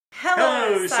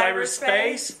Hello,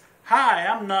 cyberspace. Hi,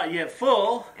 I'm not yet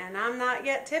full. And I'm not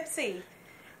yet tipsy.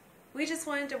 We just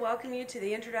wanted to welcome you to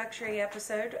the introductory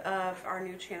episode of our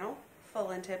new channel, Full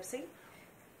and Tipsy.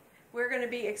 We're going to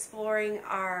be exploring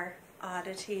our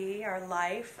oddity, our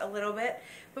life a little bit,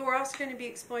 but we're also going to be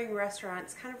exploring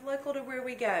restaurants kind of local to where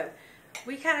we go.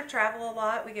 We kind of travel a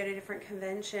lot. We go to different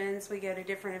conventions, we go to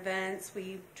different events,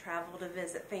 we travel to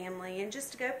visit family and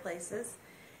just to go places.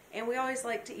 And we always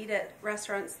like to eat at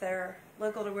restaurants that are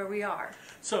local to where we are.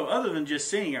 So other than just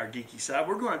seeing our geeky side,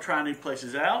 we're going to try new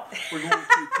places out. We're going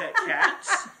to pet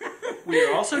cats. We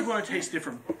are also going to taste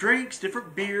different drinks,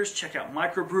 different beers, check out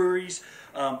microbreweries,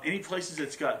 any places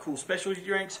that's got cool specialty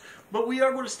drinks. But we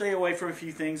are going to stay away from a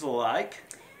few things like...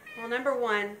 Well, number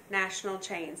one, national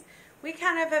chains. We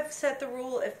kind of have set the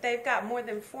rule, if they've got more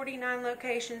than 49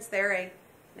 locations, they're a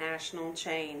national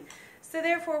chain. So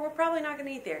therefore, we're probably not going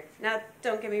to eat there. Now,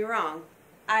 don't get me wrong.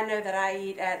 I know that I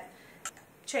eat at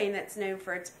a chain that's known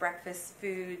for its breakfast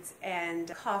foods and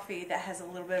coffee that has a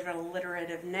little bit of an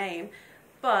alliterative name.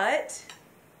 But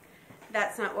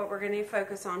that's not what we're going to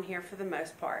focus on here for the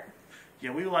most part.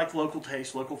 Yeah, we like local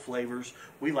taste, local flavors.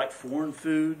 We like foreign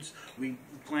foods. We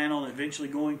plan on eventually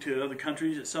going to other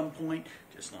countries at some point.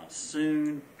 Just not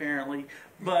soon, apparently.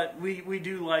 But we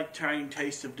do like trying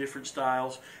tastes of different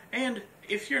styles. And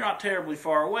if you're not terribly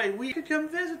far away, we could come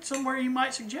visit somewhere you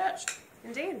might suggest.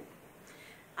 Indeed.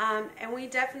 And we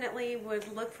definitely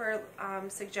would look for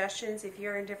suggestions if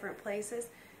you're in different places,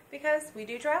 because we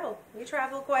do travel. We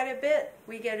travel quite a bit.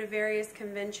 We go to various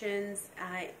conventions,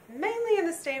 mainly in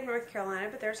the state of North Carolina,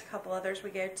 but there's a couple others we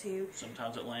go to.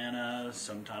 Sometimes Atlanta,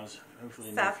 sometimes, hopefully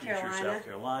in South the future, Carolina. South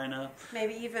Carolina.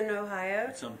 Maybe even Ohio.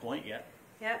 At some point, yeah.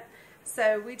 Yep.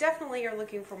 So we definitely are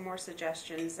looking for more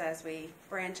suggestions as we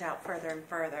branch out further and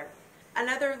further.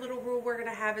 Another little rule we're going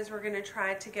to have is we're going to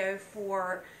try to go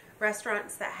for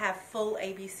restaurants that have full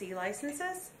ABC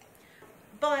licenses.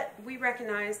 But we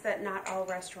recognize that not all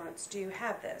restaurants do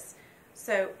have this.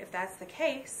 So if that's the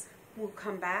case, we'll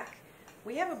come back.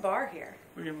 We have a bar here.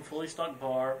 We have a fully stocked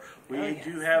bar. We yes.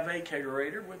 do have a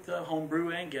kegerator with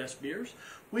homebrew and guest beers.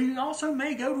 We also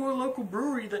may go to a local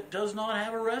brewery that does not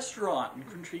have a restaurant and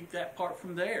critique that part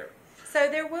from there. So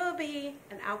there will be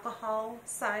an alcohol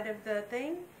side of the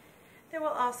thing. There will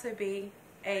also be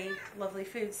a lovely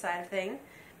food side of thing.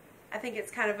 I think it's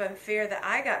kind of unfair that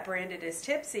I got branded as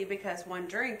tipsy because one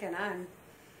drink and I'm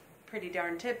pretty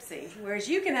darn tipsy. Whereas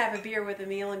you can have a beer with a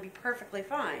meal and be perfectly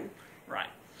fine. Right.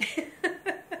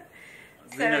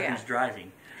 So, we know yeah. who's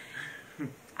driving.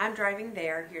 I'm driving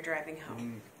there, you're driving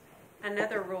home.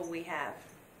 Another rule we have,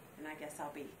 and I guess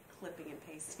I'll be clipping and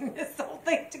pasting this whole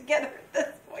thing together at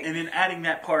this point. And then adding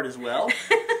that part as well.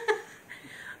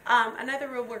 Another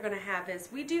rule we're going to have is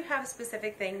we do have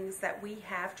specific things that we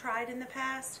have tried in the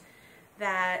past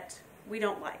that we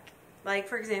don't like. Like,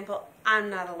 for example, I'm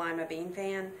not a lima bean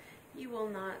fan. You will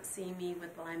not see me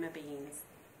with lima beans,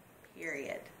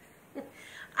 period.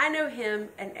 I know him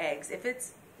and eggs. If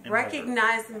it's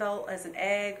recognizable as an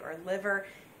egg or liver,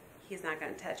 he's not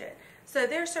going to touch it. So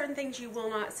there are certain things you will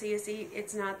not see us eat.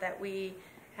 It's not that we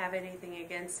have anything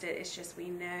against it. It's just we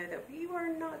know that we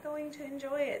are not going to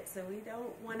enjoy it. So we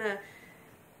don't want to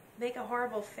make a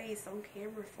horrible face on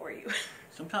camera for you.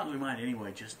 Sometimes we might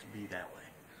anyway, just to be that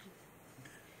way.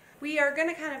 We are going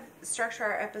to kind of structure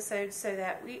our episodes so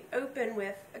that we open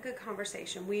with a good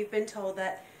conversation. We've been told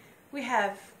that we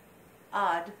have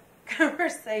odd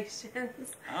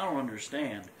conversations. I don't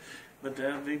understand. But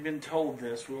we've been told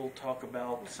this. We'll talk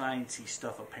about sciencey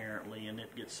stuff apparently, and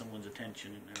it gets someone's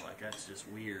attention, and they're like, that's just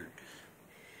weird.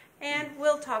 And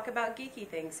we'll talk about geeky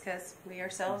things, because we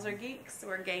ourselves are geeks.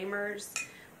 We're gamers.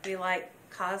 We like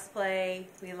cosplay.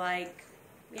 We like,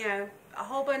 you know, a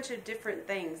whole bunch of different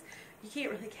things. You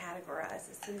can't really categorize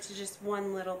this into just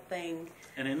one little thing.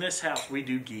 And in this house, we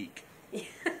do geek.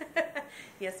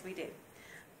 Yes, we do.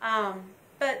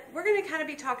 But we're going to kind of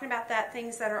be talking about that,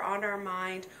 things that are on our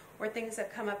mind, or things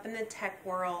that come up in the tech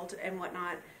world and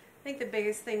whatnot. I think the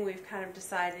biggest thing we've kind of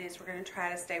decided is we're going to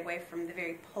try to stay away from the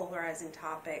very polarizing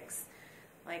topics,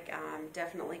 like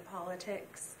definitely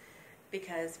politics,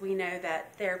 because we know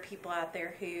that there are people out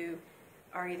there who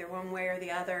are either one way or the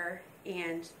other,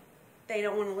 and they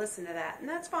don't want to listen to that, and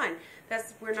that's fine.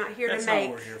 We're not here that's to make.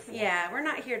 Not what we're here for. Yeah, we're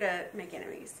not here to make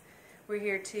enemies. We're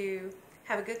here to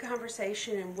have a good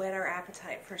conversation and whet our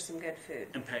appetite for some good food.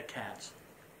 And pet cats.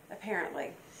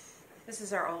 Apparently. This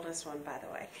is our oldest one, by the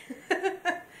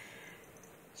way.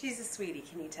 She's a sweetie,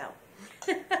 can you tell?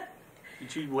 And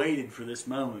she waited for this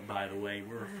moment, by the way.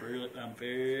 I'm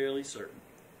fairly certain.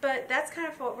 But that's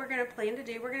kind of what we're going to plan to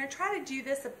do. We're going to try to do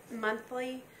this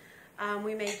monthly.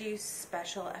 We may do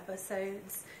special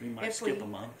episodes. We might skip a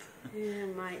month. Yeah,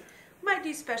 might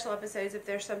do special episodes if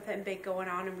there's something big going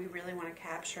on and we really want to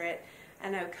capture it. I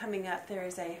know coming up there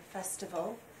is a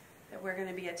festival that we're going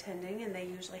to be attending, and they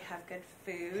usually have good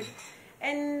food.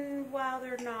 And while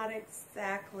they're not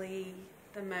exactly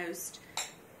the most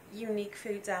unique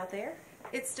foods out there,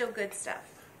 it's still good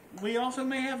stuff. We also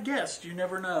may have guests. You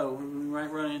never know who we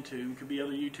might run into. It could be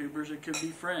other YouTubers. It could be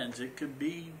friends. It could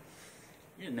be,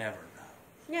 you never know.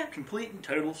 Yeah. Complete and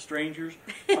total strangers,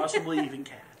 possibly even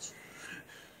cats.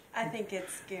 I think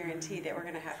it's guaranteed that we're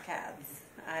going to have cats.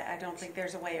 I don't think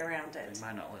there's a way around it. They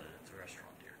might not let it at the restaurant,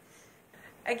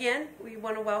 dear. Again, we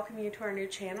want to welcome you to our new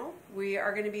channel. We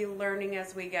are going to be learning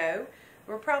as we go.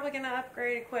 We're probably going to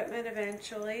upgrade equipment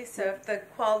eventually, so if the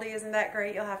quality isn't that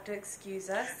great, you'll have to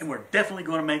excuse us. And we're definitely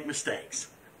going to make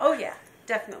mistakes. Oh yeah,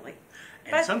 definitely.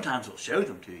 And sometimes we'll show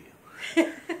them to you.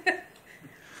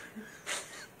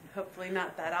 Hopefully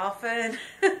not that often.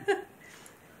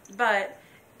 But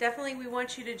definitely we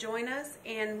want you to join us,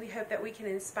 and we hope that we can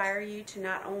inspire you to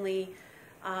not only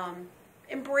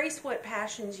embrace what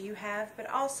passions you have, but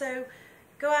also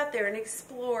go out there and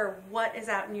explore what is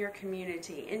out in your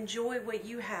community. Enjoy what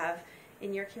you have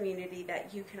in your community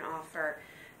that you can offer.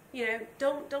 You know,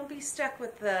 don't be stuck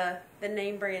with the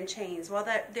name brand chains. While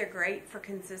they're great for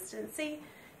consistency,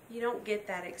 you don't get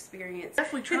that experience.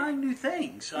 Definitely trying new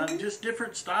things. Just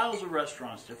different styles of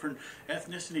restaurants, different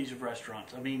ethnicities of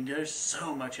restaurants. I mean, there's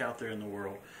so much out there in the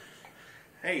world.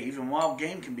 Hey, even wild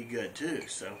game can be good too,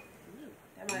 so.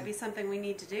 That might be something we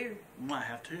need to do. We might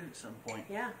have to at some point.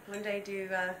 Yeah, one day do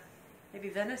maybe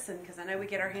venison, because I know we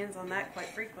get our hands on that quite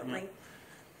frequently.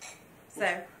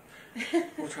 Yeah. So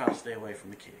we'll try to stay away from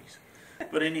the kitties.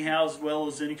 But anyhow, as well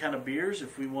as any kind of beers,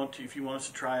 if you want us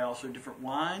to try also different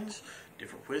wines,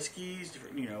 different whiskeys,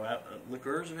 different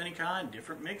liqueurs of any kind,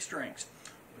 different mixed drinks.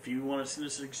 If you want to send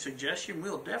us a suggestion,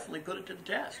 we'll definitely put it to the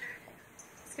test.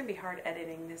 it's gonna be hard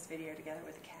editing this video together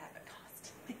with a cat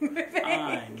constantly moving.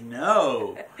 I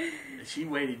know. She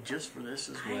waited just for this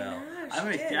as well. I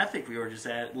know, she did. I think we were just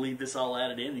leave this all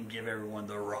added in and give everyone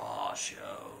the raw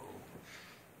show.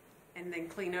 And then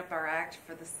clean up our act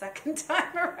for the second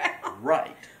time around.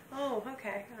 Right. Oh,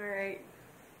 okay. All right.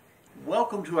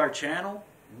 Welcome to our channel.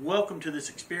 Welcome to this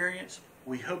experience.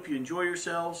 We hope you enjoy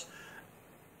yourselves,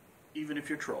 even if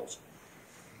you're trolls.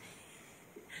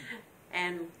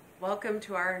 And welcome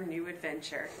to our new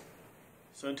adventure.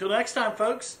 So until next time,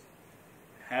 folks,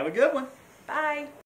 have a good one. Bye.